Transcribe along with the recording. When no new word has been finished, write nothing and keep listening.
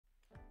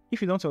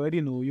if you don't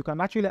already know, you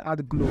can actually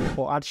add glow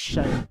or add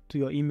shine to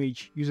your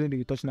image using the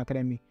Retouching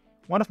Academy.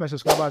 One of my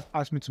subscribers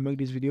asked me to make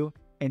this video,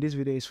 and this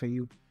video is for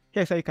you.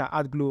 Here's how you can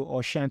add glow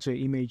or shine to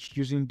your image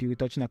using the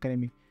Retouching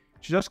Academy.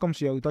 So just come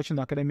to your Retouching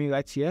Academy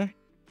right here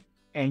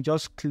and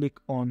just click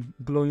on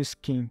glowing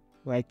skin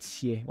right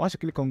here. Once you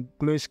click on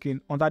glowing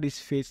skin under this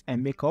face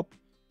and makeup,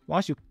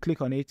 once you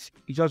click on it,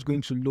 it's just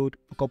going to load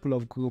a couple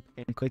of groups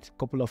and create a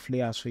couple of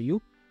layers for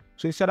you.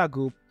 So inside that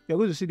group, you're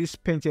going to see this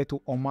paint here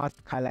to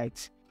unmask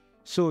highlights.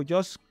 So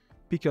just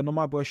pick your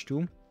normal brush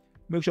tool,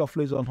 make sure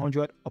flow is on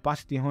 100,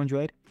 opacity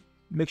 100,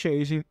 make sure you're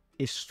using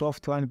a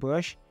soft round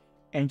brush,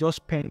 and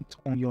just paint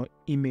on your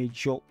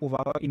image, your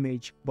overall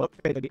image, but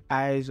paint on the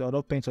eyes or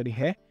not paint on the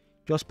hair,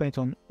 just paint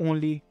on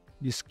only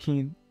the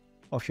skin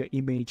of your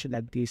image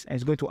like this, and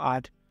it's going to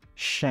add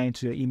shine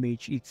to your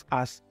image. It's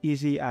as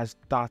easy as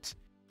that.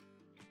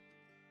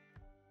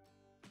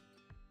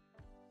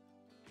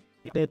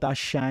 Let that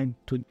shine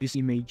to this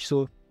image.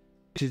 So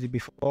this is the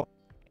before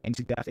and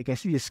that. You can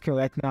see the skin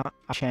right now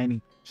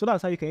shining. So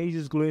that's how you can use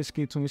this glowing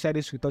skin to inside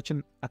this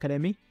Retouching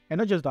Academy. And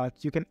not just that,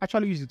 you can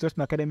actually use the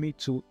Retouching Academy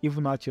to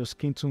even out your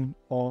skin tone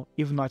or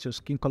even out your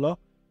skin color.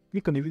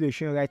 Click on the video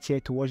showing right here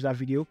to watch that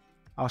video.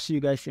 I'll see you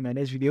guys in my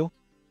next video.